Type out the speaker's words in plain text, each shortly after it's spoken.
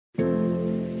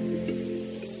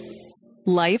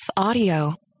Life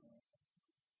Audio.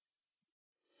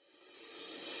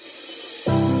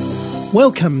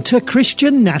 Welcome to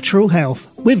Christian Natural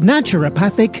Health with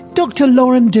naturopathic Dr.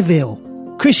 Lauren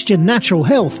DeVille. Christian Natural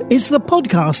Health is the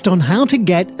podcast on how to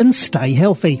get and stay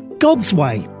healthy, God's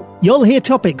way. You'll hear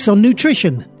topics on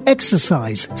nutrition,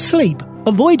 exercise, sleep,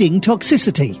 avoiding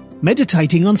toxicity,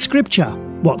 meditating on scripture,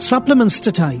 what supplements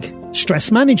to take,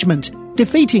 stress management,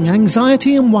 defeating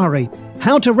anxiety and worry,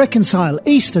 how to reconcile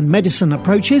Eastern medicine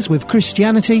approaches with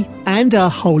Christianity, and a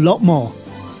whole lot more.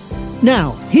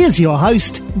 Now, here's your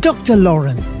host, Dr.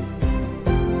 Lauren.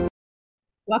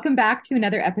 Welcome back to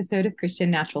another episode of Christian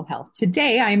Natural Health.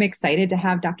 Today, I am excited to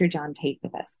have Dr. John Tait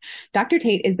with us. Dr.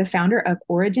 Tait is the founder of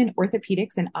Origin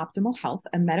Orthopedics and Optimal Health,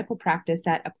 a medical practice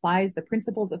that applies the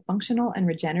principles of functional and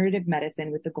regenerative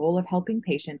medicine with the goal of helping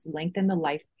patients lengthen the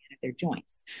lifespan of their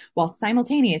joints, while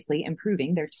simultaneously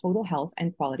improving their total health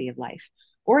and quality of life.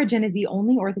 Origin is the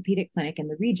only orthopedic clinic in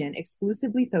the region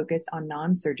exclusively focused on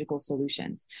non-surgical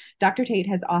solutions. Dr. Tait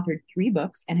has authored 3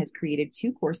 books and has created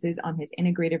 2 courses on his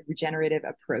integrative regenerative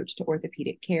approach to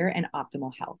orthopedic care and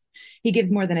optimal health. He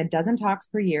gives more than a dozen talks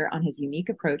per year on his unique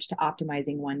approach to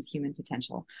optimizing one's human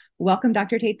potential. Welcome,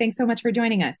 Dr. Tait. Thanks so much for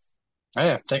joining us.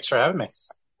 Yeah, thanks for having me.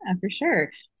 For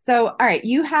sure. So, all right,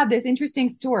 you have this interesting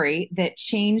story that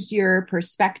changed your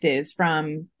perspective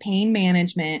from pain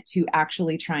management to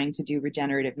actually trying to do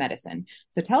regenerative medicine.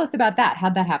 So tell us about that.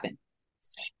 How'd that happen?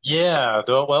 Yeah,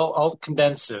 well, I'll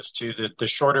condense this to the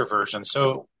shorter version.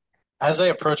 So as I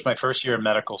approached my first year in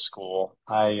medical school,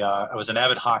 I was an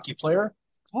avid hockey player.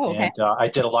 Oh, okay. And I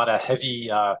did a lot of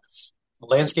heavy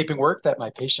landscaping work that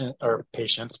my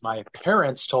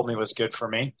parents told me was good for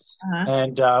me. Uh-huh.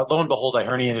 And lo and behold, I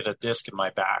herniated a disc in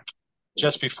my back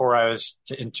just before I was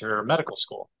to enter medical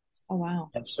school. Oh,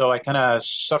 wow. And so I kind of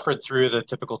suffered through the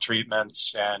typical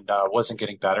treatments and wasn't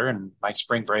getting better. And my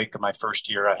spring break of my first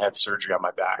year, I had surgery on my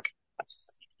back.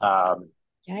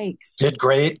 Yikes. Did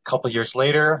great. A couple of years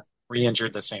later,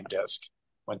 re-injured the same disc.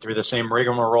 Went through the same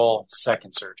rigmarole,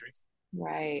 second surgery.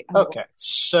 Right. Oh. Okay.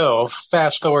 So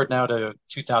fast forward now to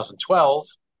 2012.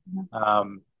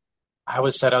 I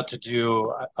was set out to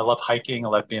do, I love hiking. I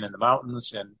love being in the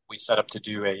mountains. And we set up to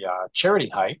do a charity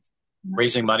hike,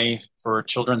 raising money for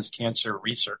children's cancer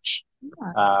research.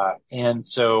 And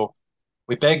so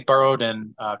we begged, borrowed,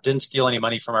 and didn't steal any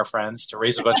money from our friends to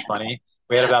raise a bunch of money.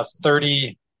 We had about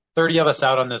 30 of us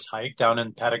out on this hike down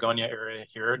in Patagonia area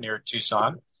here near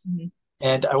Tucson. Mm-hmm.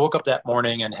 And I woke up that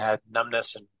morning and had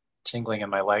numbness and tingling in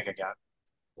my leg again,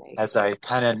 as I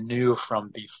kind of knew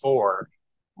from before.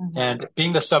 Mm-hmm. And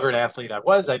being the stubborn athlete I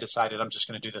was, I decided I'm just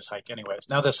going to do this hike anyways.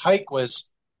 Now, this hike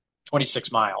was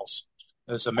 26 miles.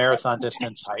 It was a marathon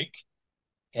distance hike.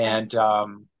 And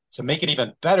to make it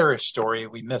even better story,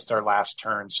 we missed our last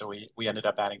turn. So we ended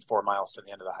up adding 4 miles to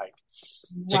the end of the hike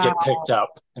to get picked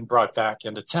up and brought back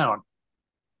into town.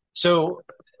 So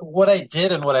what I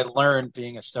did and what I learned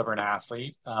being a stubborn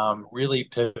athlete really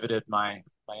pivoted my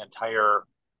entire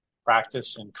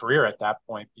practice and career at that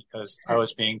point, because I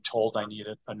was being told I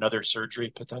needed another surgery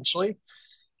potentially.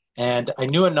 And I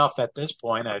knew enough at this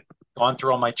point. I'd gone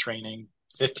through all my training,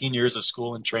 15 years of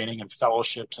school and training and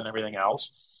fellowships and everything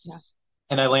else. Yeah.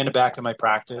 And I landed back in my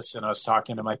practice and I was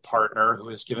talking to my partner who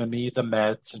was giving me the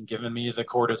meds and giving me the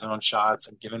cortisone shots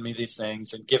and giving me these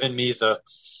things and giving me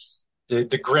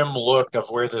the grim look of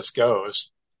where this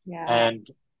goes. Yeah.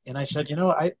 And I said,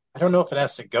 I don't know if it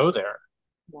has to go there.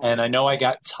 Yeah. And I know I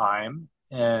got time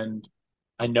and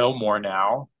I know more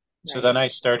now. Right. So then I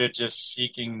started just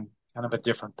seeking kind of a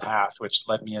different path, which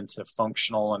led me into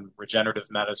functional and regenerative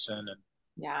medicine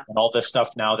and all this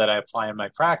stuff now that I apply in my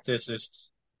practice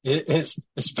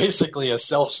is basically a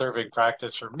self-serving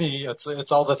practice for me.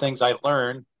 It's all the things I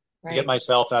learned to get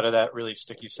myself out of that really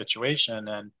sticky situation.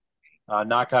 And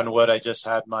knock on wood, I just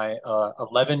had my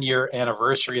 11-year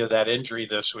anniversary of that injury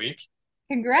this week.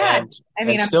 Congrats.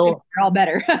 I'm still, sure you're all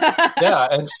better. Yeah.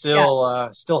 And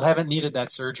still haven't needed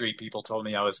that surgery people told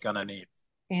me I was going to need.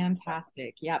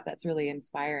 Fantastic. Yep. That's really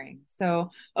inspiring. So,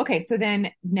 okay. So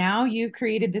then now you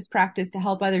created this practice to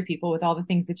help other people with all the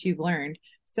things that you've learned.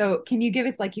 So can you give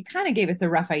us, you kind of gave us a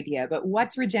rough idea, but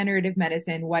what's regenerative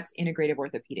medicine? What's integrative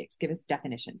orthopedics? Give us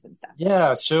definitions and stuff.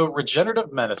 Yeah. So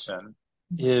regenerative medicine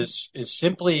is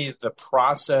simply the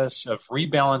process of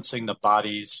rebalancing the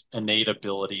body's innate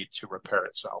ability to repair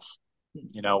itself.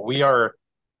 We are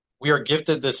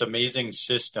gifted this amazing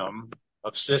system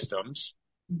of systems,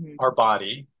 our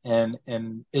body, and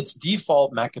its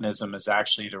default mechanism is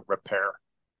actually to repair.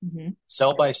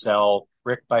 Cell by cell,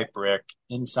 brick by brick,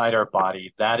 inside our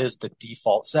body. That is the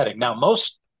default setting. Now,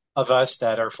 most of us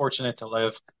that are fortunate to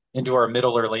live into our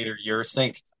middle or later years,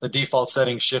 think the default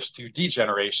setting shifts to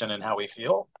degeneration in how we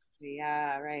feel.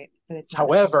 Yeah, right. But it's not.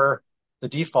 However, the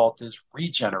default is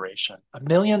regeneration. 1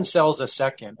 million cells a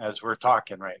second, as we're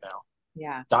talking right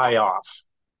now, die off.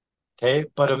 Okay.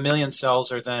 But 1 million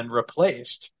cells are then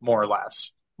replaced more or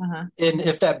less. And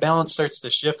if that balance starts to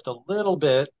shift a little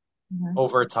bit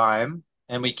over time,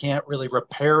 and we can't really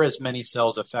repair as many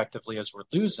cells effectively as we're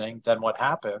losing, then what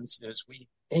happens is we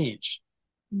age.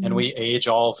 And we age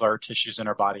all of our tissues in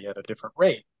our body at a different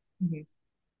rate.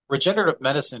 Regenerative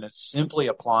medicine is simply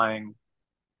applying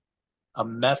a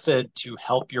method to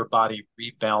help your body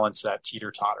rebalance that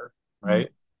teeter-totter, right?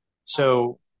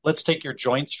 So let's take your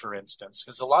joints, for instance,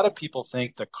 because a lot of people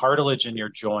think the cartilage in your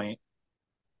joint,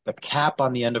 the cap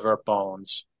on the end of our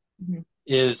bones,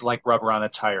 is like rubber on a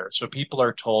tire. So people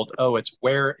are told, oh, it's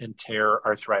wear and tear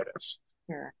arthritis.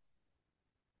 Sure.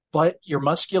 But your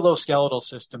musculoskeletal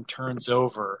system turns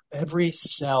over every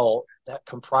cell that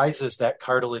comprises that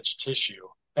cartilage tissue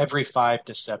every 5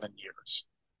 to 7 years.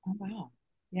 Oh, wow.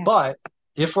 Yeah. But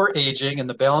if we're aging and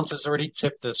the balance is already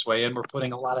tipped this way and we're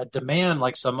putting a lot of demand,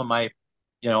 like some of my,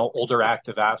 older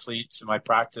active athletes in my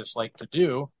practice like to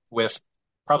do, with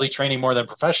probably training more than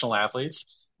professional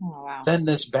athletes, then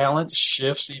this balance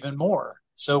shifts even more.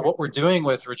 So what we're doing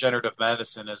with regenerative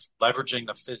medicine is leveraging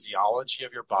the physiology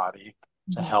of your body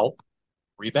to help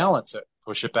rebalance it,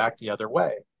 push it back the other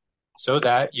way, so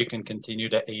that you can continue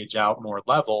to age out more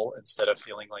level instead of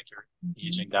feeling like you're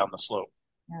aging down the slope.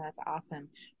 Yeah, that's awesome.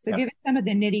 So give us some of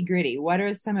the nitty gritty. What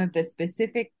are some of the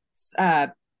specific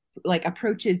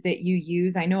approaches that you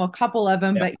use? I know a couple of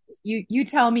them, but you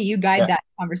tell me, you guide that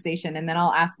conversation, and then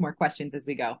I'll ask more questions as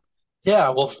we go. Yeah,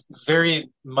 well,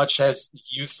 very much as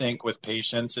you think with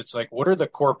patients, it's like, what are the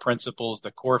core principles,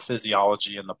 the core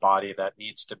physiology in the body that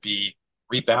needs to be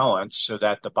rebalanced so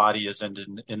that the body isn't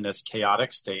in this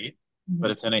chaotic state,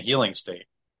 but it's in a healing state,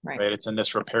 right? It's in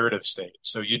this reparative state.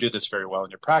 So you do this very well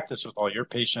in your practice with all your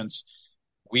patients.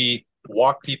 We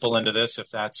walk people into this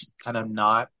if that's kind of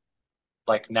not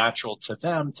like natural to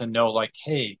them, to know like,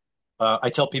 hey,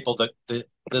 I tell people that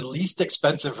the least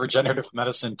expensive regenerative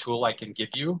medicine tool I can give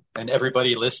you, and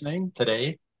everybody listening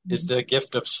today, is the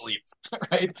gift of sleep,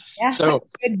 right? Yeah, so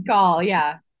good call.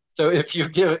 Yeah. So if you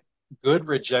give good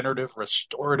regenerative,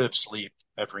 restorative sleep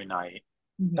every night,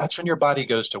 that's when your body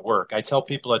goes to work. I tell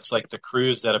people it's like the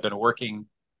crews that have been working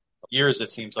years,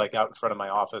 it seems like, out in front of my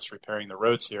office repairing the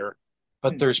roads here,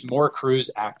 but there's more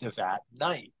crews active at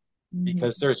night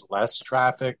because there's less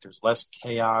traffic, there's less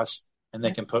chaos, and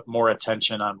they can put more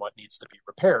attention on what needs to be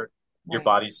repaired. Your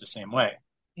body's the same way.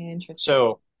 Interesting.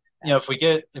 So, if we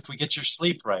get your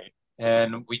sleep right,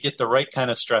 and we get the right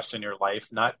kind of stress in your life,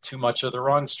 not too much of the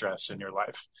wrong stress in your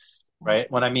life,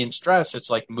 right? When I mean stress, it's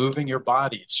like moving your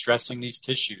body, stressing these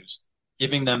tissues,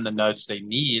 giving them the nudge they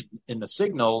need in the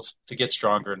signals to get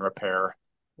stronger and repair.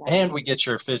 And we get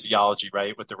your physiology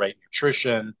right with the right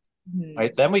nutrition,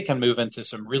 right? Then we can move into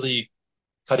some really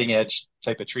cutting edge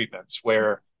type of treatments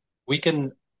where we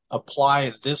can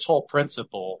apply this whole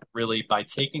principle really by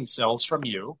taking cells from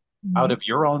you out of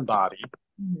your own body.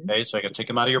 Okay, so I can take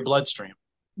them out of your bloodstream.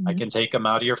 I can take them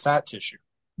out of your fat tissue.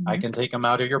 I can take them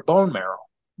out of your bone marrow.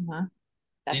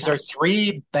 These are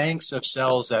 3 banks of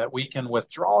cells that we can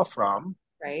withdraw from,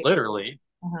 literally,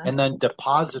 and then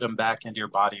deposit them back into your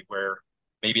body where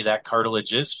maybe that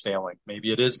cartilage is failing.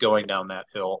 Maybe it is going down that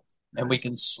hill, and we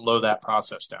can slow that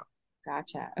process down.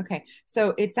 Gotcha. Okay.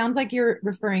 So it sounds like you're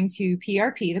referring to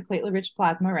PRP, the platelet-rich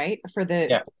plasma, right? For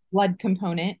the blood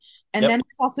component. And then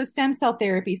there's also stem cell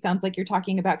therapy. Sounds like you're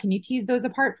talking about. Can you tease those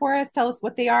apart for us? Tell us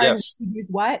what they are and use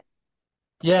what?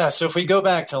 Yeah. So if we go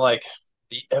back to like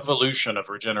the evolution of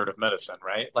regenerative medicine,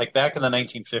 right? Like back in the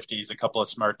 1950s, a couple of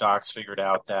smart docs figured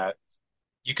out that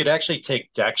you could actually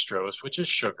take dextrose, which is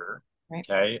sugar,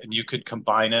 okay, and you could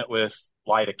combine it with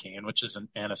lidocaine, which is an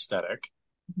anesthetic.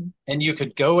 And you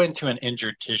could go into an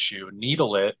injured tissue,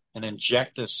 needle it, and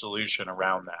inject this solution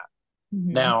around that.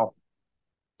 Now,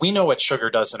 we know what sugar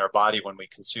does in our body when we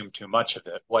consume too much of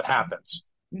it. What happens?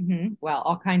 Well,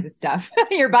 all kinds of stuff.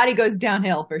 Your body goes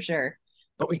downhill for sure.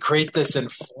 But we create this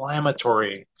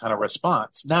inflammatory kind of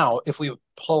response. Now, if we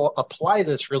apply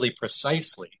this really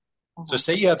precisely, so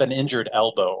say you have an injured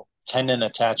elbow, tendon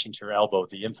attaching to your elbow,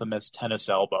 the infamous tennis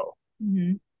elbow,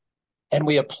 and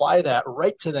we apply that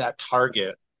right to that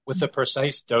target with a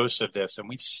precise dose of this, and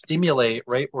we stimulate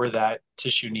right where that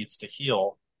tissue needs to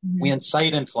heal, we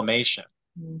incite inflammation.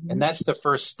 And that's the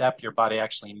first step your body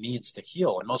actually needs to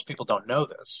heal. And most people don't know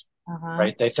this,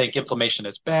 right? They think inflammation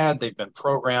is bad. They've been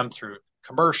programmed through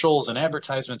commercials and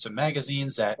advertisements and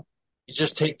magazines that you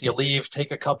just take the Aleve,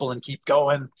 take a couple and keep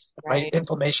going, right? Right.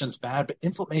 Inflammation's bad, but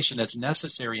inflammation is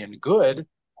necessary and good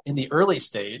in the early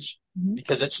stage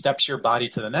because it steps your body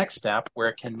to the next step where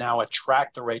it can now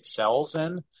attract the right cells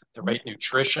in, the right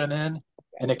nutrition in,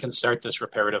 and it can start this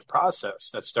reparative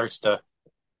process that starts to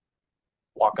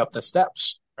walk up the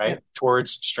steps, right? Yep.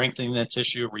 Towards strengthening that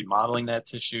tissue, remodeling that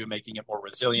tissue, making it more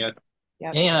resilient.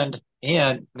 Yep.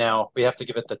 And now we have to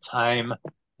give it the time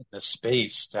and the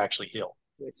space to actually heal.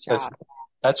 Because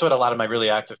that's what a lot of my really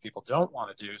active people don't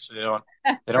want to do. So they don't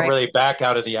Right. really back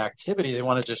out of the activity. They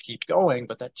want to just keep going,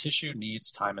 but that tissue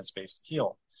needs time and space to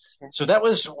heal. Sure. So that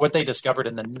was what they discovered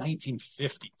in the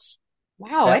 1950s.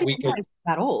 Wow, I didn't realize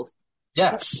that old.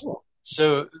 Yes. Cool.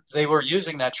 So they were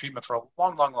using that treatment for a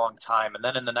long, long, long time. And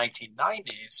then in the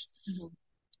 1990s,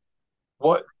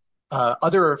 what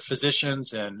other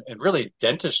physicians and really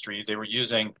dentistry, they were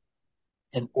using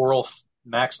an oral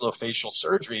maxillofacial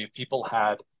surgery if people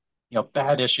had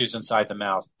bad issues inside the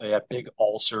mouth. They had big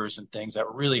ulcers and things that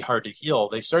were really hard to heal.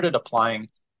 They started applying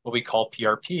what we call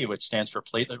PRP, which stands for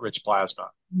platelet-rich plasma.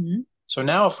 So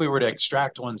now if we were to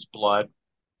extract one's blood,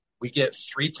 we get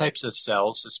 3 types of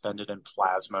cells suspended in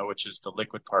plasma, which is the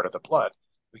liquid part of the blood.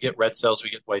 We get red cells, we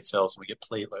get white cells, and we get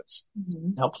platelets.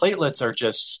 Now, platelets are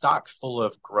just stocked full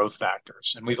of growth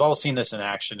factors. And we've all seen this in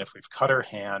action. If we've cut our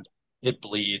hand, it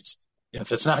bleeds.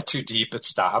 If it's not too deep, it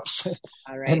stops.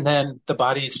 All right. And then the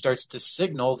body starts to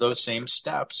signal those same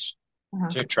steps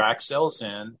to attract cells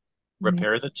in,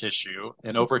 repair the tissue,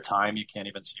 and over time, you can't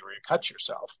even see where you cut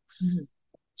yourself.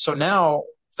 So now,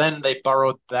 then they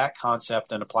borrowed that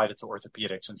concept and applied it to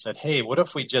orthopedics and said, hey, what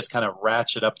if we just kind of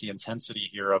ratchet up the intensity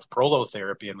here of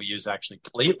prolotherapy and we use actually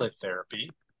platelet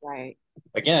therapy? Right.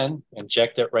 Again,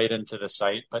 inject it right into the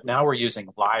site, but now we're using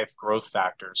live growth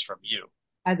factors from you.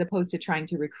 As opposed to trying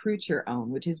to recruit your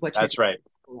own, which is what That's right.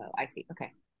 I see.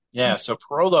 Okay. Yeah. So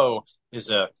Prolo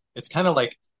it's kind of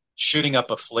like shooting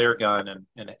up a flare gun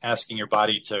and asking your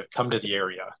body to come to the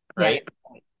area, right?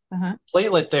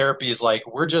 Platelet therapy is like,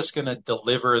 we're just going to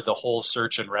deliver the whole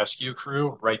search and rescue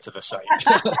crew right to the site.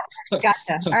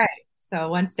 Gotcha. All right. So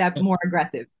one step more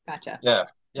aggressive. Gotcha. Yeah.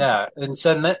 Yeah. And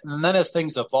then as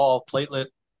things evolved, platelet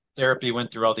therapy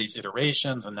went through all these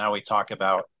iterations. And now we talk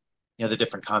about the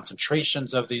different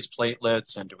concentrations of these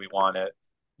platelets, and do we want it,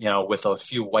 with a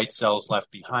few white cells left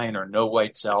behind or no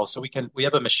white cells? So we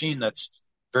have a machine that's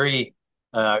very,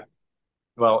 it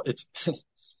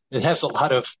has a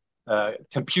lot of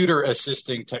computer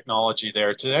assisting technology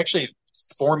there to actually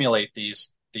formulate these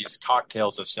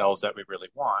cocktails of cells that we really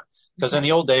want. Because in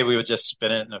the old day, we would just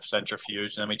spin it in a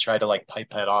centrifuge, and then we try to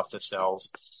pipette off the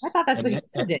cells. I thought that's what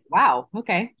you did. Wow.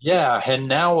 Okay. Yeah. And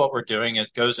now what we're doing,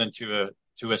 it goes into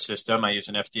a system. I use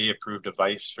an FDA-approved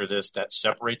device for this that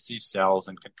separates these cells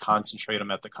and can concentrate them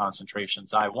at the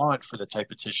concentrations I want for the type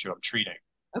of tissue I'm treating.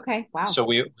 Okay. Wow. So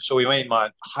we may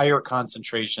want higher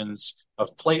concentrations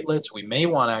of platelets. We may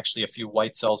want actually a few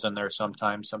white cells in there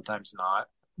sometimes not.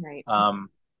 Right.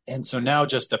 And so now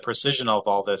just the precision of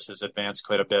all this has advanced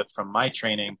quite a bit from my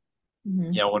training,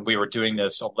 when we were doing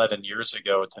this 11 years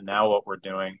ago to now what we're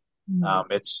doing.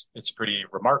 It's pretty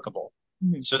remarkable.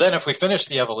 So then if we finish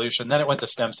the evolution, then it went to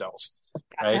stem cells,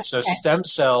 right? So stem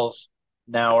cells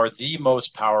now are the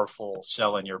most powerful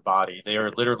cell in your body. They are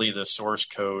literally the source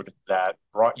code that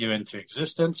brought you into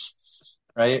existence,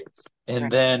 right?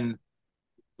 And then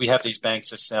we have these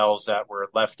banks of cells that were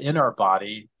left in our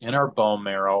body, in our bone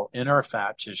marrow, in our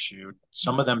fat tissue,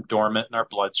 some of them dormant in our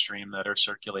bloodstream that are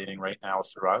circulating right now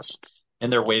through us.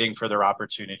 And they're waiting for their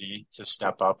opportunity to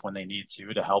step up when they need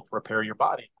to help repair your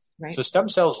body. Right. So stem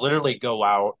cells literally go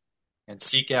out and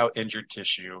seek out injured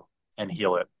tissue and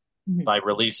heal it by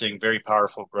releasing very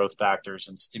powerful growth factors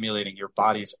and stimulating your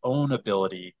body's own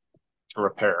ability to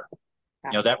repair.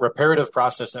 Gotcha. That reparative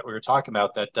process that we were talking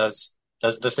about that does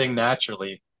the thing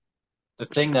naturally. The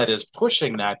thing that is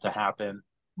pushing that to happen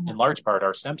in large part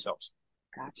are stem cells.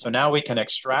 Gotcha. So now we can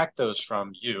extract those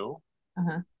from you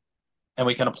and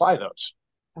we can apply those.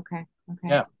 Okay.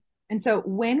 Yeah. And so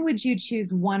when would you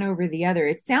choose one over the other?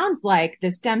 It sounds like the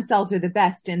stem cells are the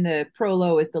best and the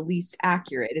Prolo is the least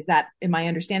accurate. Am I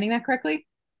understanding that correctly?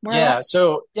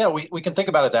 So we can think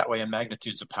about it that way in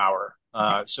magnitudes of power.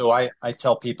 So I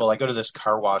tell people, I go to this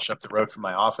car wash up the road from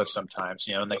my office sometimes,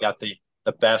 and they got the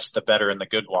best, the better, and the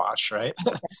good wash, right?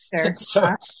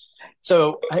 Sure.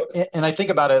 I think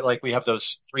about it like we have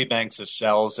those 3 banks of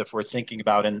cells if we're thinking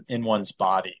about in one's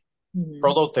body.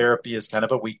 Prolotherapy is kind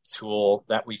of a weak tool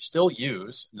that we still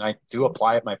use, and I do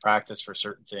apply it in my practice for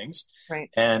certain things. Right.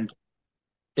 And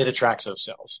it attracts those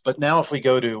cells. But now if we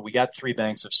got 3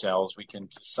 banks of cells, we can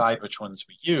decide which ones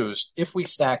we use. If we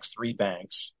stack 3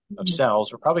 banks, of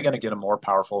cells, we're probably going to get a more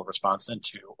powerful response than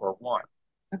 2 or 1.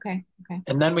 Okay. Okay.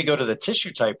 And then we go to the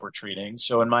tissue type we're treating.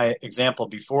 So in my example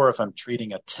before, if I'm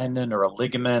treating a tendon or a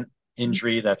ligament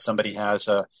injury that somebody has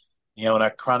a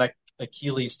chronic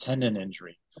Achilles tendon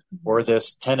injury, or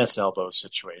this tennis elbow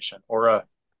situation, or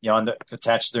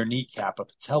attached to their kneecap, a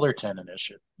patellar tendon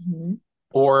issue,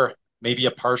 or maybe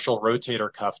a partial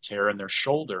rotator cuff tear in their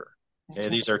shoulder. Okay,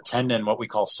 these are tendon, what we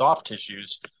call soft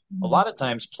tissues. A lot of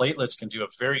times platelets can do a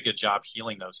very good job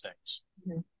healing those things.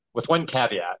 With one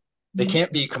caveat, they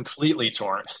can't be completely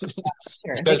torn.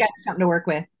 Sure. They got something to work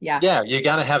with. Yeah. Yeah, you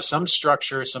got to have some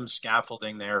structure, some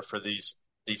scaffolding there for these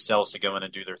cells to go in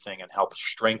and do their thing and help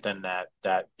strengthen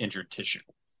that injured tissue.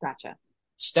 Gotcha.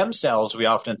 Stem cells we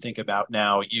often think about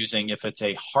now using if it's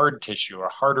a hard tissue or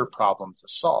a harder problem to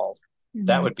solve.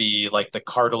 That would be like the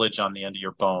cartilage on the end of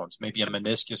your bones, maybe a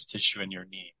meniscus tissue in your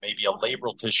knee, maybe a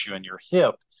labral tissue in your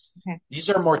hip. Okay. These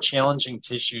are more challenging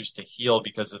tissues to heal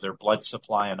because of their blood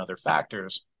supply and other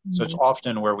factors. So it's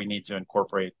often where we need to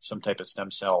incorporate some type of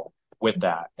stem cell with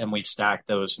that, and we stack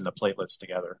those and the platelets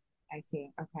together. I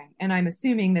see. Okay. And I'm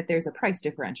assuming that there's a price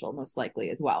differential most likely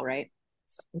as well, right?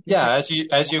 Yeah, as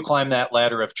you climb that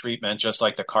ladder of treatment, just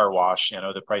like the car wash,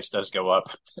 the price does go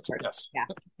up. Yes. Yeah,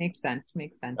 makes sense.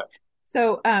 Makes sense. Yeah.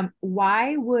 So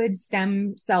why would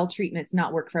stem cell treatments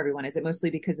not work for everyone? Is it mostly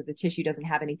because of the tissue doesn't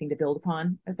have anything to build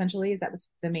upon, essentially? Is that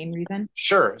the main reason?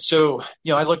 Sure. So,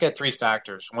 I look at 3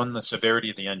 factors. One, the severity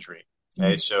of the injury.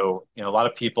 Okay. So, a lot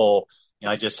of people,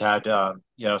 I just had,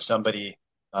 somebody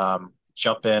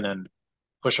jump in and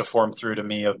push a form through to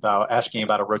me about asking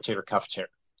about a rotator cuff tear.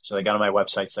 So they got on my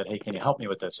website, said, hey, can you help me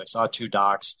with this? I saw 2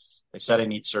 docs. They said I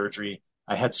need surgery.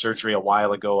 I had surgery a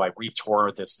while ago. I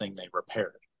retore this thing they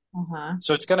repaired.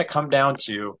 So it's going to come down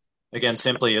to, again,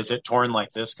 simply, is it torn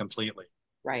like this completely?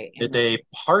 Right. Did they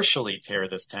partially tear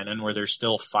this tendon where there's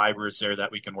still fibers there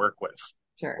that we can work with?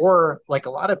 Sure. Or like a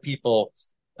lot of people,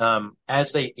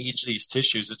 as they age these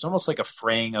tissues, it's almost like a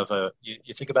fraying of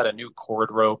you think about a new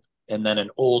cord rope and then an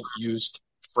old used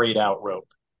frayed out rope.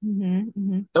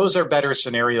 Those are better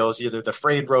scenarios, either the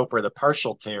frayed rope or the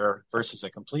partial tear versus a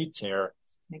complete tear.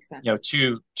 Makes sense.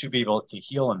 To be able to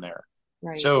heal in there.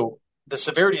 Right. So the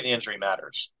severity of the injury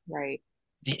matters. Right.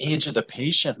 The age of the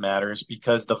patient matters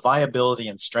because the viability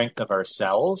and strength of our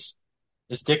cells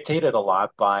is dictated a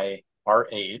lot by our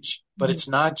age, but it's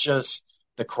not just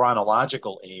the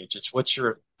chronological age. It's what's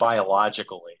your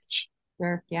biological age.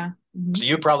 Sure. Yeah. So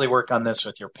you probably work on this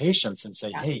with your patients and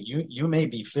say, hey, you may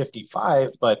be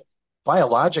 55, but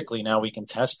biologically now we can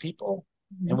test people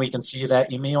and we can see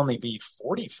that you may only be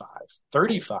 45,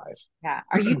 35. Yeah.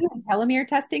 Are you doing telomere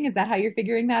testing? Is that how you're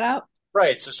figuring that out?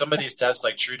 Right. So some of these tests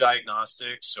like True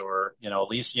Diagnostics or,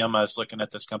 Elysium, I was looking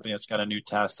at this company that's got a new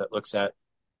test that looks at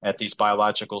these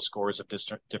biological scores of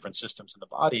different systems in the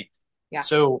body. Yeah.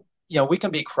 So, we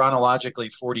can be chronologically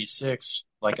 46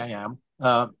 like I am,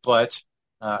 but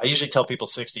I usually tell people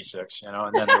 66, and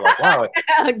then they're like, wow.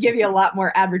 I'll give you a lot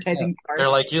more advertising. Yeah. They're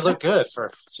like, you look good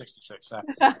for 66.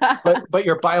 But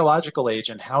your biological age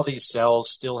and how these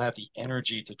cells still have the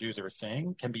energy to do their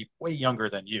thing can be way younger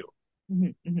than you.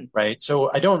 Right. So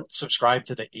I don't subscribe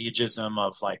to the ageism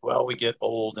of like, well, we get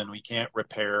old and we can't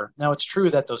repair. Now, it's true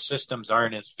that those systems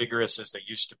aren't as vigorous as they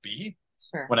used to be.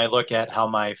 Sure. When I look at how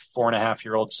my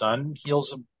 4.5-year-old son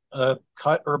heals a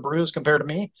cut or a bruise compared to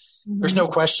me, there's no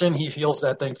question he heals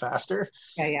that thing faster.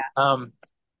 Yeah.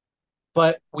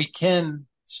 But we can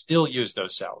still use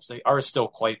those cells. They are still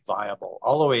quite viable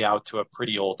all the way out to a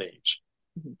pretty old age.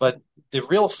 But the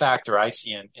real factor I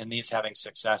see in these having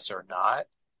success or not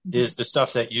is the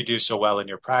stuff that you do so well in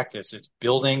your practice. It's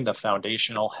building the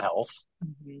foundational health.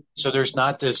 So there's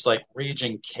not this like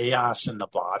raging chaos in the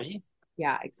body.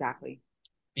 Yeah, exactly.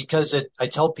 Because I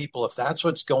tell people if that's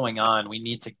what's going on, we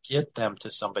need to get them to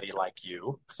somebody like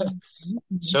you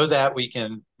so that we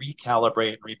can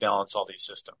recalibrate and rebalance all these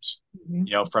systems,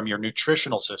 from your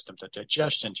nutritional system to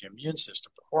digestion, to your immune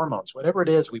system, to hormones, whatever it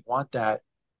is, we want that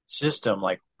system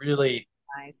like really,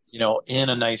 in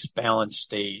a nice balanced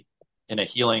state, in a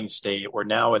healing state where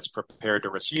now it's prepared to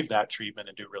receive that treatment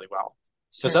and do really well.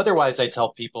 Because otherwise I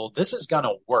tell people this is going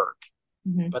to work.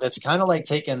 But it's kind of like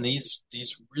taking these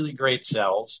really great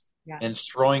cells and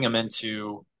throwing them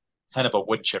into kind of a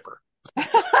wood chipper.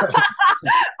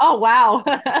 Oh, wow.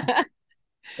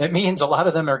 It means a lot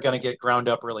of them are going to get ground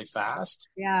up really fast.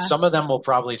 Yeah. Some of them will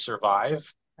probably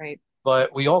survive. Right.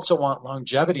 But we also want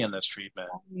longevity in this treatment.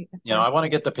 I want to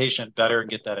get the patient better and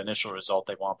get that initial result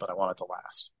they want, but I want it to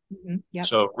last. Yep.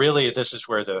 So really this is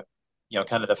where the,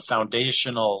 kind of the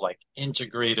foundational, like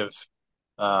integrative,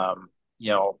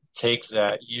 take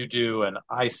that you do and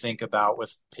I think about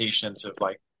with patients of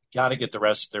like got to get the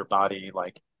rest of their body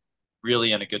like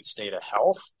really in a good state of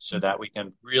health so that we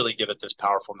can really give it this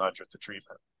powerful nudge with the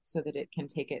treatment. So that it can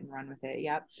take it and run with it.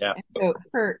 Yep. Yeah. And so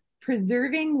for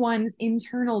preserving one's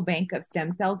internal bank of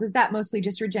stem cells, is that mostly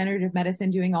just regenerative medicine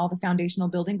doing all the foundational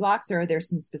building blocks, or are there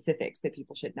some specifics that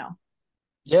people should know?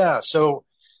 Yeah. So,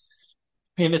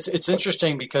 I mean, it's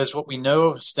interesting because what we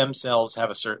know, stem cells have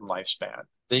a certain lifespan.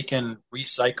 They can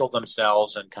recycle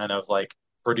themselves and kind of like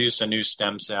produce a new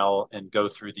stem cell and go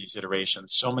through these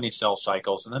iterations, so many cell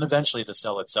cycles, and then eventually the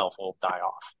cell itself will die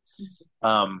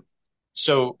off.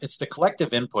 So it's the collective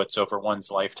inputs over one's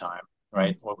lifetime,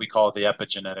 right? What we call the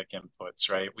epigenetic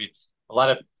inputs, right? A lot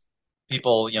of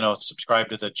people, subscribe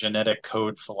to the genetic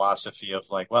code philosophy of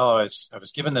like, well, I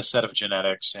was given this set of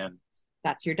genetics and,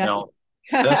 That's your destiny.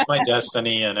 that's my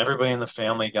destiny, and everybody in the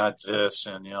family got this,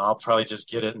 and I'll probably just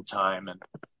get it in time.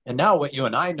 And now what you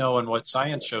and I know and what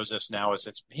science shows us now is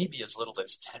it's maybe as little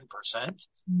as 10%,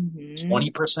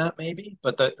 20% maybe.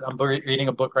 But I'm reading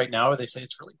a book right now where they say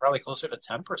it's really probably closer to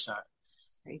 10%.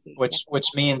 Crazy. Which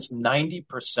means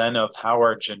 90% of how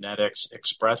our genetics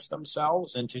express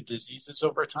themselves into diseases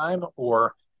over time,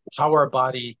 or how our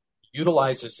body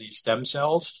utilizes these stem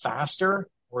cells faster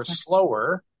or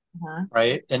slower,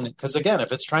 right? And because again,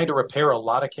 if it's trying to repair a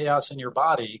lot of chaos in your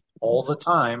body all the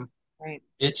time, right,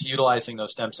 it's utilizing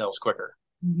those stem cells quicker.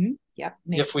 Yep.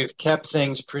 If we've kept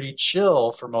things pretty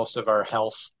chill for most of our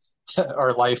health,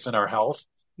 our life and our health,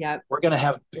 we're going to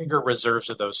have bigger reserves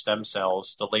of those stem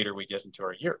cells the later we get into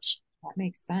our years. That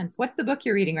makes sense. What's the book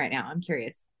you're reading right now? I'm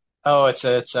curious. Oh, it's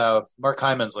Mark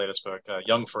Hyman's latest book,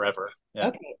 Young Forever. Yeah.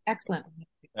 Okay, excellent.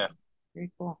 Yeah.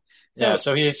 Very cool.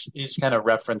 So he's kind of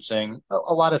referencing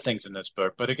a lot of things in this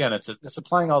book, but again, it's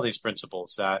applying all these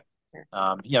principles that,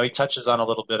 he touches on a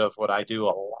little bit of what I do, a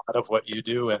lot of what you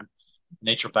do, and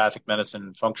naturopathic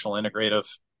medicine, functional integrative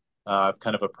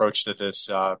kind of approach to this,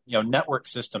 network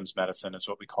systems medicine is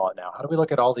what we call it now. How do we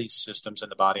look at all these systems in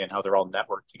the body and how they're all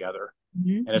networked together?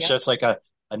 And it's just like a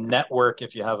network.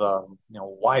 If you have a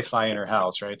Wi-Fi in your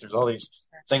house, right? There's all these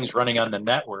things running on the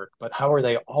network, but how are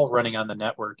they all running on the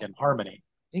network in harmony?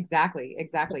 Exactly.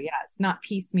 Yeah. It's not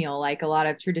piecemeal like a lot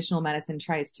of traditional medicine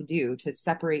tries to do, to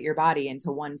separate your body into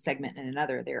one segment and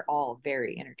another. They're all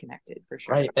very interconnected for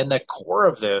sure. Right. And the core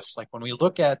of this, like when we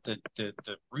look at the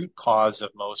root cause of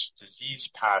most disease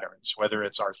patterns, whether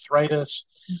it's arthritis,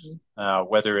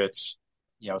 whether it's,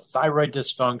 thyroid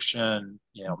dysfunction,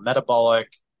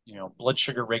 metabolic, blood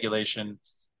sugar regulation,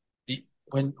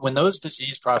 when those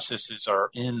disease processes are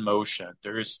in motion,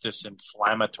 there is this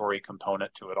inflammatory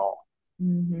component to it all.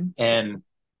 And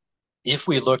if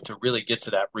we look to really get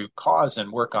to that root cause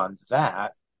and work on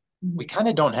that, we kind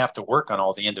of don't have to work on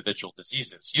all the individual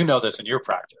diseases. You know this in your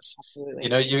practice.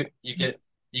 Absolutely.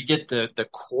 You get the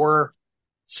core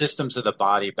systems of the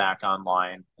body back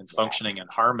online and functioning in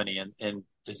harmony, and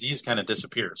disease kind of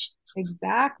disappears.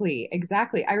 Exactly.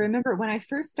 I remember when I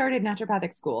first started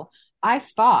naturopathic school, I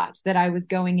thought that I was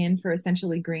going in for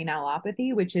essentially green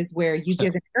allopathy, which is where you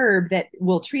give an herb that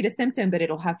will treat a symptom, but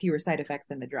it'll have fewer side effects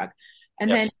than the drug.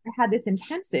 And then I had this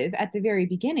intensive at the very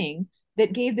beginning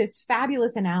that gave this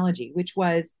fabulous analogy, which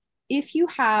was, if you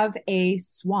have a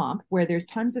swamp where there's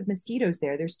tons of mosquitoes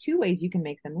there's two ways you can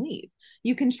make them leave.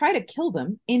 You can try to kill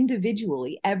them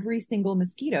individually, every single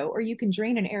mosquito, or you can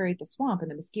drain and aerate the swamp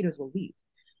and the mosquitoes will leave.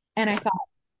 And I thought,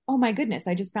 oh my goodness,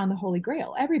 I just found the Holy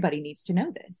Grail. Everybody needs to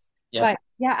know this. But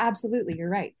yeah, absolutely. You're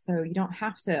right. So you don't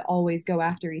have to always go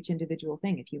after each individual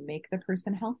thing. If you make the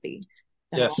person healthy,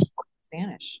 then it'll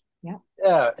vanish. Yeah.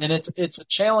 Yeah. And it's a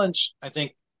challenge, I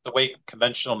think, the way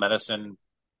conventional medicine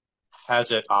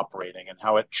has it operating and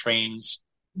how it trains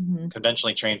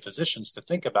conventionally trained physicians to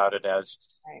think about it as,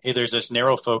 hey, there's this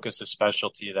narrow focus of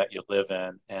specialty that you live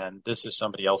in, and this is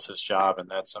somebody else's job, and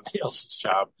that's somebody else's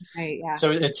job. Right, yeah. So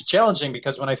it's challenging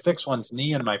because when I fix one's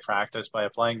knee in my practice by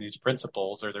applying these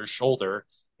principles, or their shoulder,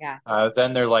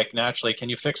 then they're like, naturally, can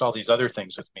you fix all these other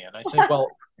things with me? And I say, well,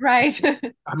 right.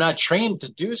 I'm not trained to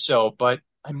do so, but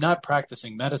I'm not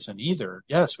practicing medicine either.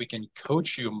 Yes, we can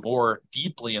coach you more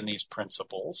deeply in these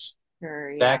principles.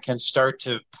 Sure, that can start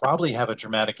to probably have a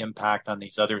dramatic impact on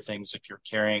these other things if you're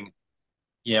carrying,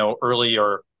 early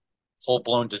or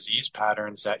full-blown disease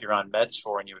patterns that you're on meds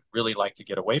for and you would really like to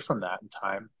get away from that in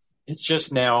time. It's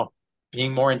just now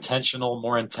being more intentional,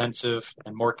 more intensive,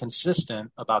 and more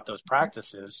consistent about those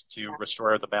practices to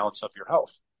restore the balance of your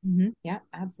health. Yeah,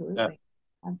 absolutely.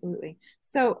 Absolutely.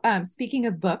 So speaking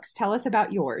of books, tell us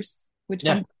about yours. Which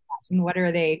ones and what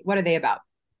are they about?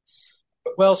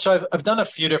 Well, so I've done a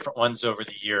few different ones over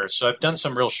the years. So I've done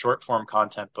some real short form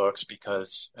content books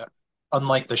because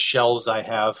unlike the shelves I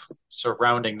have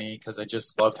surrounding me, because I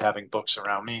just love having books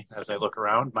around me as I look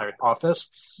around my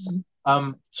office.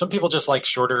 Some people just like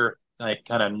shorter, like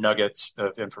kind of nuggets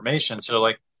of information. So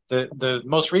like the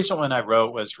most recent one I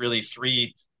wrote was really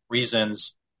 3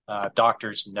 reasons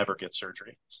doctors never get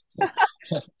surgery.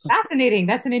 Fascinating.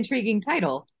 That's an intriguing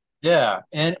title. Yeah,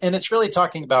 and it's really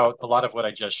talking about a lot of what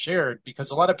I just shared,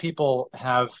 because a lot of people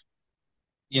have,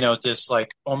 this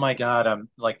like, oh my God, I'm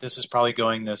like, this is probably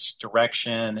going this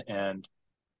direction, and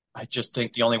I just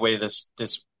think the only way this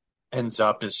ends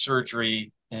up is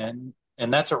surgery, and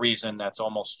that's a reason that's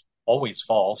almost always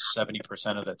false,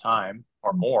 70% of the time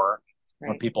or more.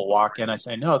 When Right. people walk in, I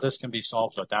say, no, this can be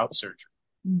solved without surgery.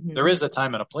 There is a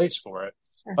time and a place for it.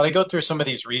 Sure. But I go through some of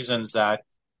these reasons that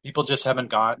people just haven't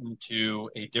gotten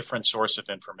to a different source of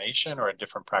information, or a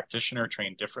different practitioner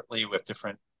trained differently with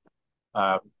different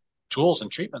uh, tools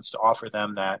and treatments to offer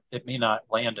them, that it may not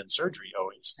land in surgery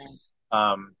always.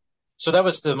 Right. So that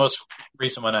was the most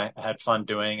recent one I had fun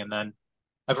doing. And then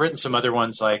I've written some other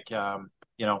ones like, 5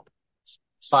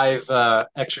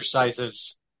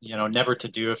 exercises, never to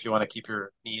do if you want to keep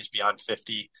your knees beyond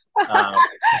 50. Um,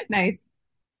 Nice.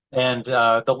 And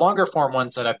the longer form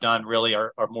ones that I've done really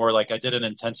are more like, I did an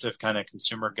intensive kind of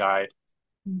consumer guide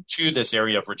to this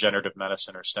area of regenerative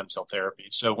medicine or stem cell therapy.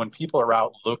 So when people are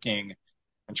out looking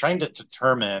and trying to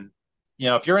determine,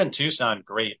 if you're in Tucson,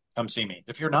 great, come see me.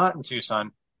 If you're not in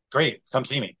Tucson, great, come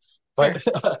see me. But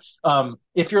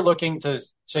if you're looking to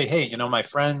say, hey, my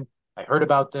friend, I heard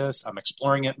about this, I'm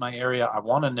exploring it in my area, I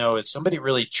want to know, is somebody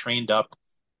really trained up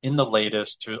in the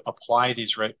latest to apply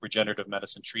these regenerative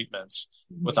medicine treatments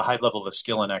with a high level of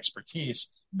skill and expertise?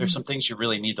 There's some things you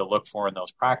really need to look for in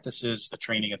those practices, the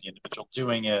training of the individual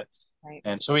doing it. Right.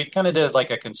 And so we kind of did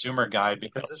like a consumer guide,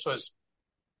 because this was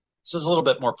a little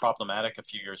bit more problematic a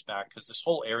few years back, because this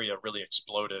whole area really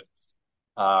exploded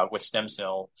with stem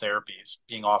cell therapies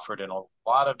being offered in a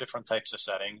lot of different types of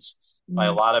settings by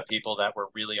a lot of people that were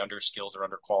really underskilled or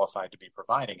underqualified to be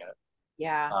providing it.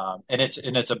 Yeah. And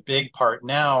it's a big part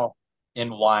now in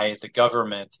why the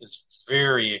government is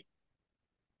very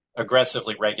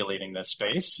aggressively regulating this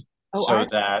space. So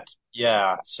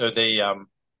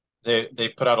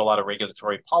they've put out a lot of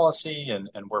regulatory policy, and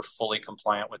we're fully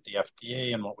compliant with the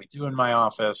FDA and what we do in my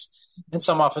office. And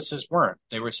some offices weren't.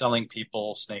 They were selling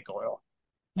people snake oil,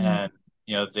 and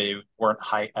they weren't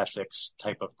high ethics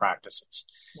type of practices.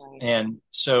 Right. And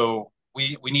so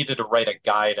we needed to write a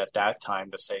guide at that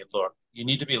time to say, look, you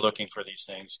need to be looking for these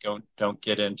things. Don't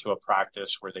get into a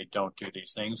practice where they don't do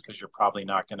these things, because you're probably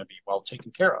not going to be well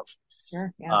taken care of.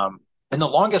 Sure. Yeah. And the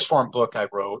longest form book I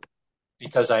wrote,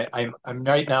 because I'm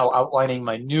right now outlining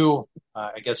my new,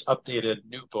 updated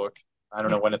new book. I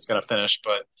don't know when it's going to finish,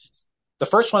 but the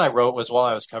first one I wrote was while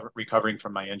I was recovering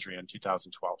from my injury in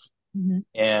 2012.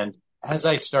 And as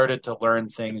I started to learn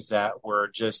things that were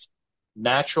just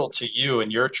natural to you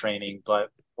in your training, but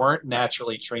weren't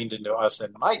naturally trained into us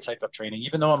in my type of training,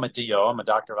 even though I'm a DO, I'm a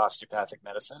doctor of osteopathic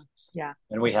medicine. Yeah.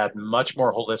 And we had much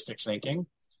more holistic thinking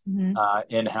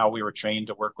in how we were trained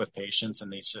to work with patients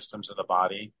and these systems of the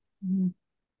body.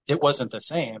 It wasn't the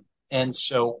same. And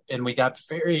we got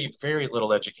very, very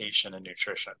little education in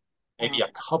nutrition. Maybe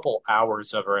a couple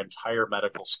hours of our entire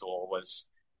medical school was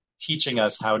teaching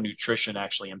us how nutrition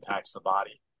actually impacts the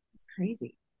body. It's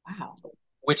crazy. Wow.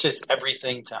 Which is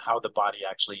everything to how the body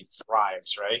actually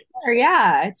thrives, right? Sure,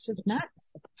 yeah, it's just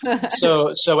nuts.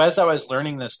 So as I was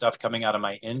learning this stuff coming out of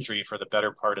my injury for the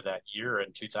better part of that year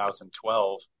in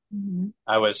 2012,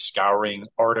 I was scouring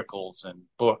articles and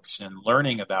books and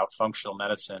learning about functional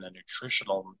medicine and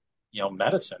nutritional,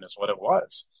 medicine is what it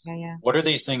was. Yeah. What are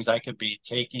these things I could be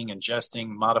taking, ingesting,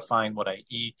 modifying what I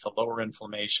eat to lower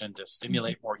inflammation, to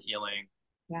stimulate more healing,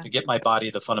 to get my body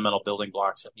the fundamental building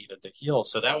blocks it needed to heal.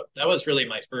 So that was really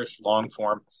my first long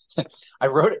form. I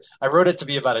wrote it to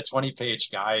be about a 20-page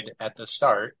guide at the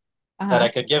start that I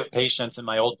could give patients in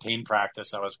my old pain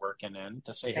practice I was working in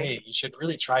to say, hey, you should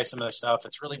really try some of this stuff.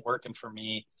 It's really working for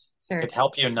me. Sure. It could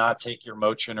help you not take your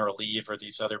Motrin or Aleve or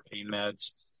these other pain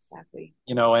meds. Exactly.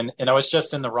 And I was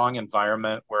just in the wrong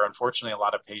environment where unfortunately a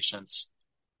lot of patients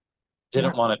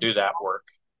didn't want to do that work.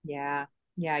 Yeah.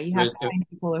 Yeah. You have to find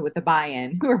people with the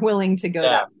buy-in who are willing to go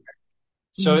that way.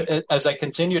 So as I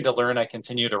continued to learn, I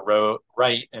continued to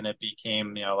write, and it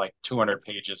became, like 200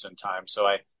 pages in time. So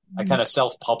I kind of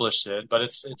self-published it, but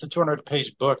it's a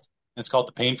 200-page book. It's called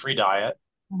The Pain-Free Diet.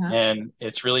 And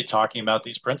it's really talking about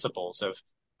these principles of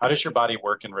how does your body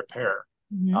work and repair?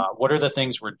 What are the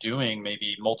things we're doing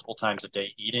maybe multiple times a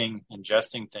day, eating,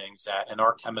 ingesting things that in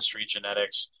our chemistry,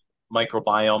 genetics,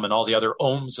 microbiome and all the other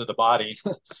ohms of the body,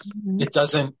 Mm-hmm.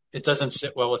 it doesn't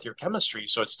sit well with your chemistry.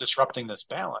 So it's disrupting this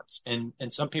balance. And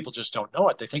some people just don't know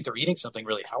it. They think they're eating something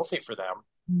really healthy for them.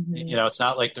 Mm-hmm. It's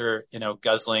not like they're,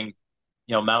 guzzling,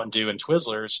 Mountain Dew and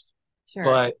Twizzlers, Sure.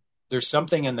 but there's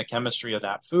something in the chemistry of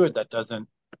that food that doesn't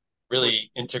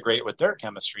really integrate with their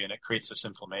chemistry, and it creates this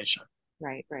inflammation.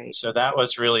 Right, right. So that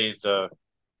was really the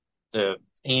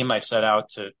aim I set out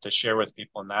to share with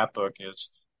people in that book is,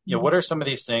 Mm-hmm. what are some of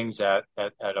these things at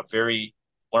a very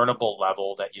learnable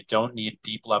level that you don't need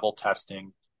deep level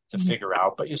testing to Mm-hmm. figure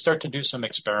out, but you start to do some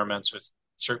experiments with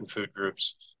certain food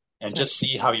groups and Sure. just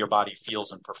see how your body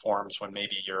feels and performs when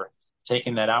maybe you're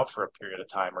taking that out for a period of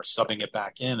time or subbing it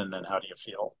back in, and then how do you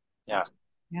feel? Yeah.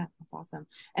 Yeah, that's awesome.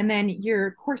 And then your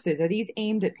courses, are these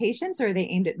aimed at patients or are they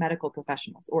aimed at medical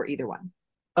professionals or either one?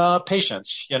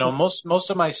 Patients, most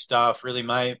of my stuff, really,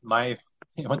 my,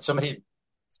 when somebody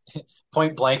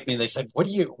point blank me, they said, what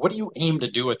do you aim to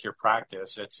do with your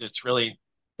practice? It's really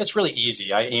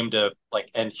easy. I aim to like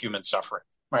end human suffering,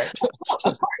 right?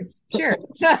 Of course. Sure.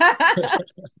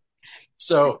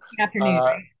 So, Afternoon.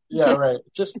 uh, yeah, right.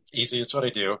 Just easy. It's what I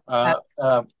do.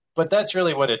 But that's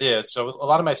really what it is. So a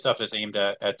lot of my stuff is aimed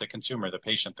at the consumer, the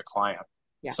patient, the client.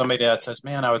 Yeah. Somebody that says,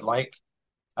 man, I would like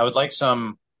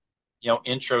some,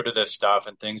 intro to this stuff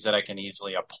and things that I can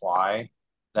easily apply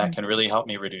that can really help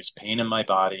me reduce pain in my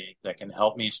body, that can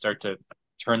help me start to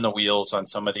turn the wheels on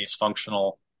some of these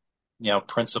functional,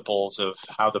 principles of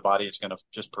how the body is going to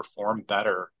just perform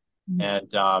better. Mhm.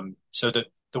 And so the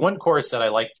one course that I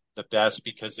like the best,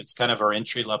 because it's kind of our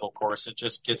entry level course, it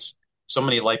just gets so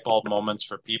many light bulb moments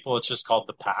for people. It's just called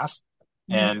The Path.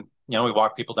 Mhm. And, we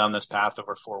walk people down this path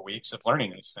over 4 weeks of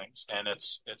learning these things. And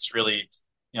it's really,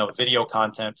 video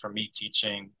content from me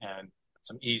teaching and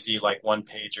some easy like one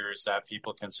pagers that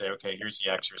people can say, okay, here's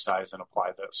the exercise and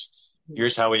apply this.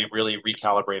 Here's how we really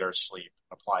recalibrate our sleep,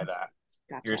 apply that.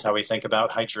 Gotcha. Here's how we think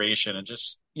about hydration, and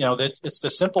just, it's the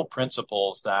simple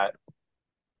principles that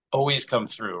always come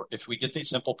through. If we get these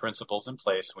simple principles in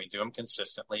place and we do them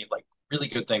consistently, like really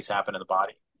good things happen in the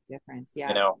body. Difference.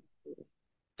 Yeah.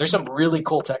 There's some really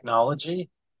cool technology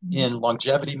Mhm. in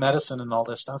longevity medicine and all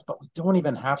this stuff, but we don't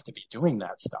even have to be doing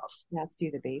that stuff. Let's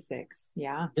do the basics.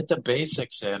 Yeah. Get the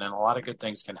basics in, and a lot of good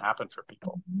things can happen for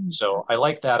people. Mhm. So I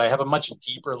like that. I have a much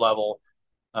deeper level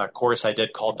course I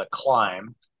did called The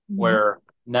Climb, Mhm. where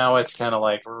now it's kind of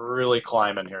like we're really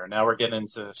climbing here. Now we're getting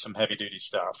into some heavy duty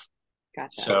stuff.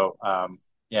 Gotcha. So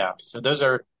so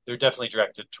they're definitely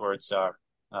directed towards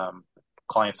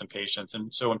clients and patients.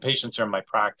 And so when patients are in my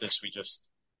practice, we just,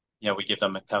 we give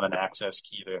them kind of an access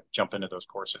key to jump into those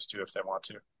courses too if they want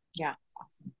to. Yeah.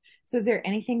 Awesome. So is there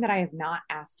anything that I have not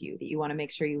asked you that you want to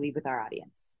make sure you leave with our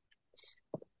audience?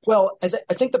 Well, I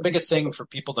think the biggest thing for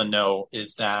people to know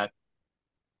is that,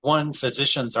 one,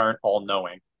 physicians aren't all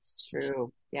knowing.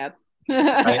 True. Yep.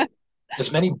 Right?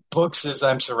 As many books as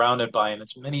I'm surrounded by, and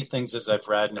as many things as I've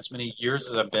read, and as many years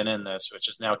as I've been in this, which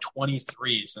is now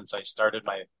 23 since I started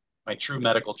my true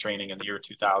medical training in the year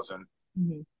 2000,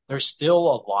 Mhm. there's still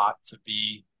a lot to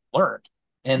be learned.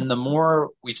 And the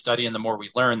more we study and the more we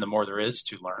learn, the more there is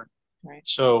to learn. Right.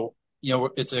 So,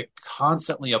 it's a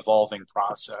constantly evolving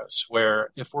process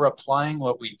where if we're applying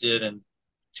what we did in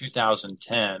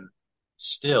 2010,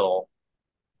 still,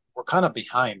 we're kind of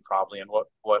behind probably in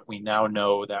what we now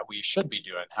know that we should be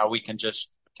doing, how we can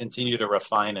just continue to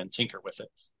refine and tinker with it.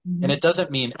 Mhm. And it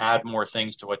doesn't mean add more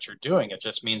things to what you're doing. It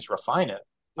just means refine it.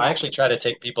 Yeah. I actually try to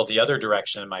take people the other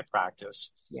direction in my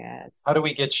practice. Yes. How do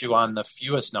we get you on the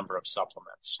fewest number of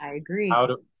supplements? I agree. How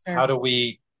Sure. do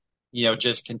we,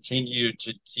 just continue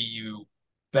to do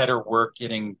better work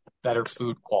getting better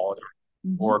food quality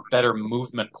Mhm. or better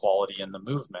movement quality in the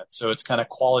movement? So it's kind of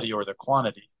quality or the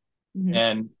quantity. Mhm.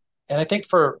 And I think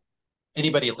for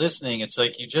anybody listening, it's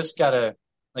like you just gotta,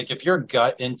 like, if your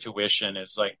gut intuition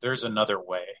is like, there's another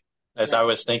way, as I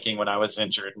was thinking when I was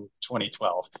injured in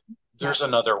 2012, there's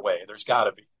another way. There's got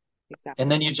to be. Exactly. And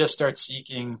then you just start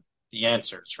seeking the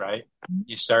answers, right? Mhm.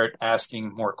 You start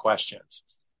asking more questions.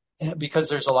 And because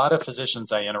there's a lot of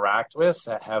physicians I interact with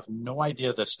that have no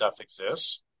idea this stuff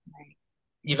exists, Right.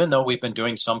 even though we've been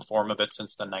doing some form of it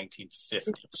since the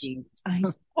 1950s.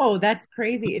 Oh, that's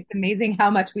crazy. It's amazing how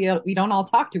much we don't all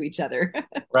talk to each other.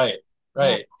 Right,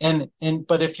 right.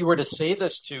 But if you were to say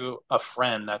this to a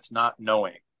friend that's not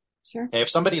knowing, Sure. okay, if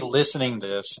somebody listening to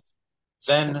this,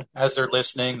 then as they're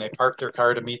listening, they park their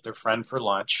car to meet their friend for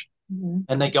lunch, Mhm.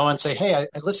 and they go and say, hey,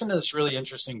 I listened to this really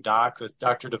interesting doc with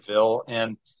Dr. DeVille,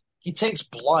 and he takes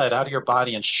blood out of your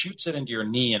body and shoots it into your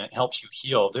knee and it helps you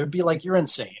heal. They'd be like, you're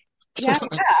insane. Yeah,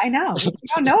 I know. If you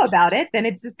don't know about it, then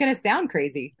it's just going to sound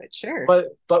crazy, but sure.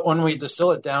 But when we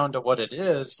distill it down to what it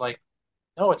is, like,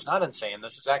 no, it's not insane.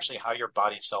 This is actually how your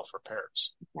body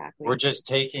self-repairs. Exactly. We're just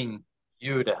taking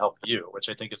you to help you, which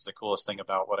I think is the coolest thing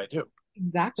about what I do.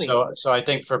 Exactly. So I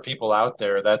think for people out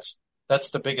there, that's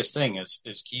the biggest thing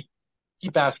is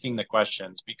keep asking the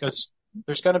questions, because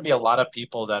there's going to be a lot of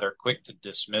people that are quick to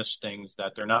dismiss things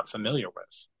that they're not familiar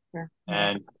with. Sure.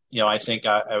 And, I think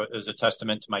it was a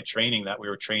testament to my training that we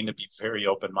were trained to be very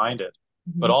open-minded,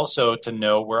 but also to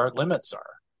know where our limits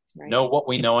are. Right. Know what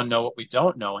we know and know what we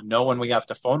don't know, and know when we have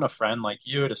to phone a friend like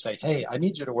you to say, hey, I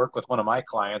need you to work with one of my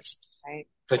clients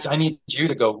because I need you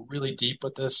to go really deep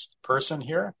with this person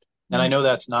here. And I know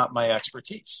that's not my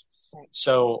expertise. Right.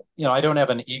 So, I don't have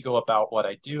an ego about what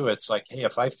I do. It's like, hey,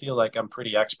 if I feel like I'm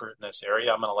pretty expert in this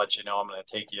area, I'm going to let you know. I'm going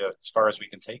to take you as far as we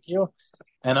can take you.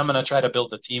 And I'm going to try to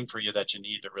build the team for you that you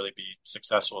need to really be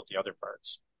successful at the other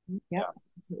parts. Yep, yeah.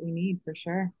 That's what we need for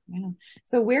sure. Yeah.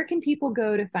 So where can people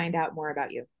go to find out more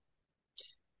about you?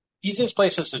 Easiest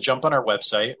place is to jump on our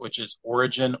website, which is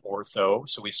Origin Ortho.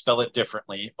 So we spell it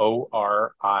differently,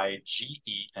 Origen,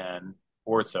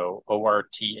 Ortho,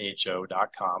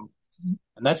 ORTHO.com.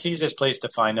 And that's the easiest place to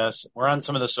find us. We're on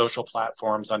some of the social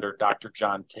platforms under Dr.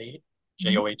 John Tait,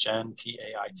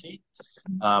 JOHNTAIT.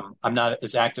 I'm not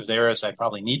as active there as I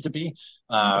probably need to be.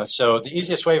 So the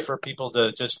easiest way for people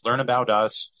to just learn about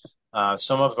us,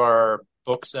 some of our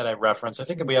books that I reference, I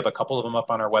think we have a couple of them up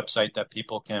on our website that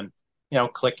people can,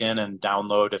 click in and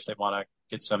download if they want to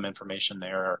get some information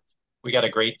there. We got a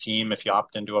great team. If you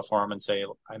opt into a forum and say,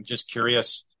 I'm just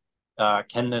curious,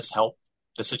 can this help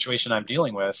the situation I'm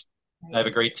dealing with? I have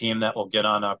a great team that will get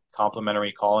on a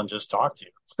complimentary call and just talk to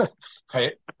you,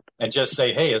 right? And just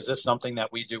say, hey, is this something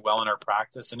that we do well in our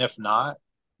practice? And if not,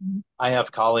 I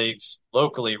have colleagues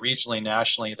locally, regionally,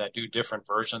 nationally that do different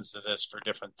versions of this for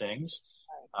different things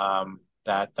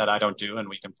that I don't do. And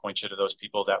we can point you to those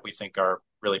people that we think are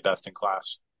really best in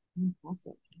class.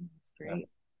 Awesome. That's great. Yeah.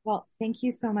 Well, thank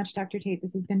you so much, Dr. Tait.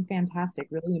 This has been fantastic,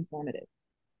 really informative.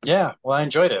 Yeah, well, I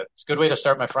enjoyed it. It's a good way to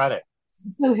start my Friday.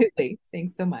 Absolutely.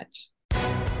 Thanks so much.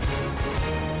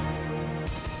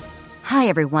 Hi,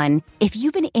 everyone. If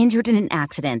you've been injured in an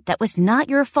accident that was not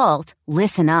your fault,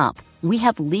 listen up. We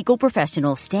have legal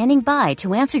professionals standing by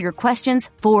to answer your questions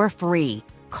for free.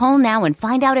 Call now and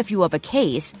find out if you have a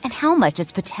case and how much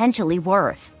it's potentially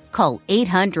worth. Call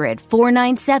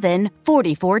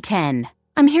 800-497-4410.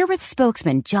 I'm here with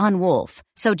spokesman John Wolf.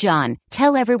 So, John,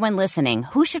 tell everyone listening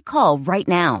who should call right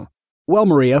now. Well,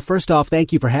 Maria, first off,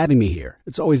 thank you for having me here.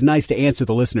 It's always nice to answer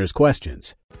the listeners'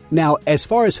 questions. Now, as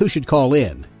far as who should call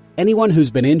in, anyone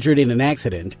who's been injured in an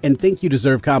accident and think you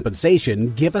deserve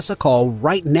compensation, give us a call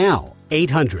right now.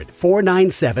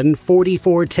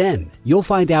 800-497-4410. You'll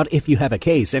find out if you have a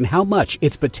case and how much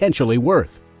it's potentially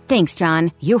worth. Thanks,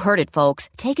 John. You heard it, folks.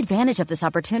 Take advantage of this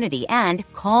opportunity and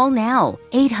call now.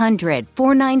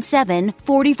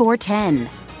 800-497-4410.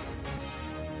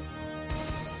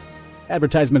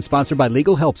 Advertisement sponsored by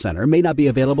Legal Help Center, may not be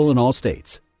available in all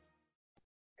states.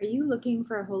 Are you looking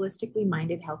for a holistically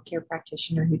minded healthcare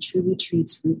practitioner who truly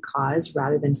treats root cause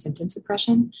rather than symptom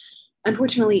suppression?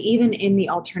 Unfortunately, even in the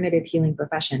alternative healing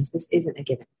professions, this isn't a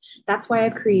given. That's why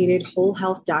I've created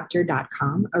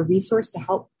WholeHealthDoctor.com, a resource to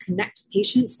help connect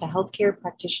patients to healthcare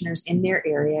practitioners in their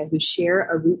area who share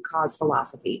a root cause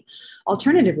philosophy.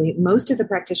 Alternatively, most of the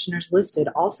practitioners listed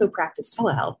also practice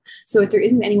telehealth. So if there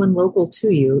isn't anyone local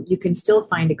to you, you can still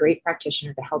find a great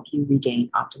practitioner to help you regain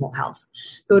optimal health.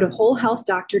 Go to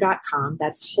WholeHealthDoctor.com.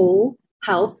 That's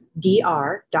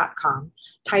WholeHealthDR.com.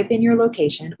 Type in your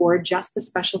location or just the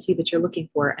specialty that you're looking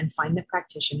for and find the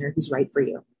practitioner who's right for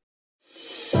you.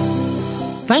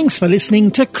 Thanks for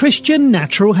listening to Christian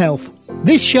Natural Health.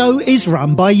 This show is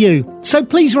run by you, so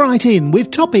please write in with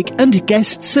topic and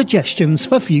guest suggestions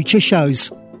for future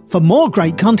shows. For more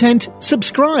great content,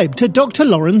 subscribe to Dr.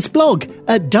 Lauren's blog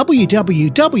at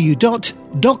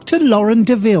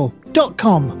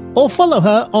www.drlaurendeville.com or follow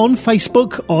her on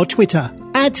Facebook or Twitter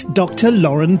at Dr.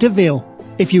 Lauren Deville.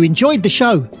 If you enjoyed the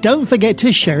show, don't forget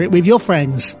to share it with your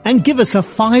friends and give us a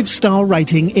 5-star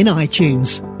rating in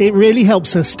iTunes. It really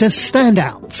helps us to stand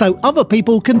out so other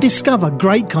people can discover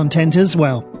great content as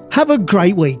well. Have a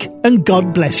great week and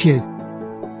God bless you.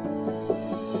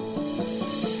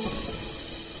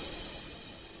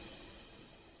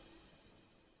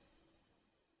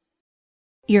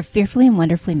 You're fearfully and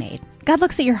wonderfully made. God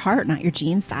looks at your heart, not your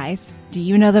jean size. Do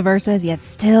you know the verses, yet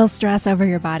still stress over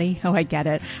your body? Oh, I get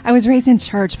it. I was raised in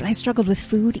church, but I struggled with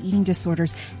food, eating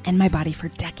disorders, and my body for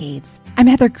decades. I'm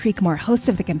Heather Creekmore, host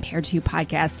of the Compared to You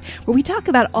podcast, where we talk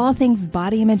about all things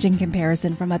body image and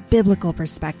comparison from a biblical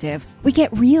perspective. We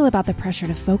get real about the pressure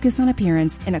to focus on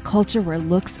appearance in a culture where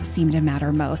looks seem to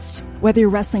matter most. Whether you're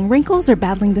wrestling wrinkles or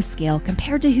battling the scale,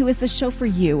 Compared to You is the show for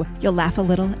you. You'll laugh a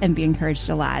little and be encouraged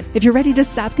a lot. If you're ready to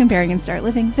stop comparing and start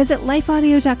living, visit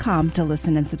lifeaudio.com to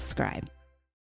listen and subscribe.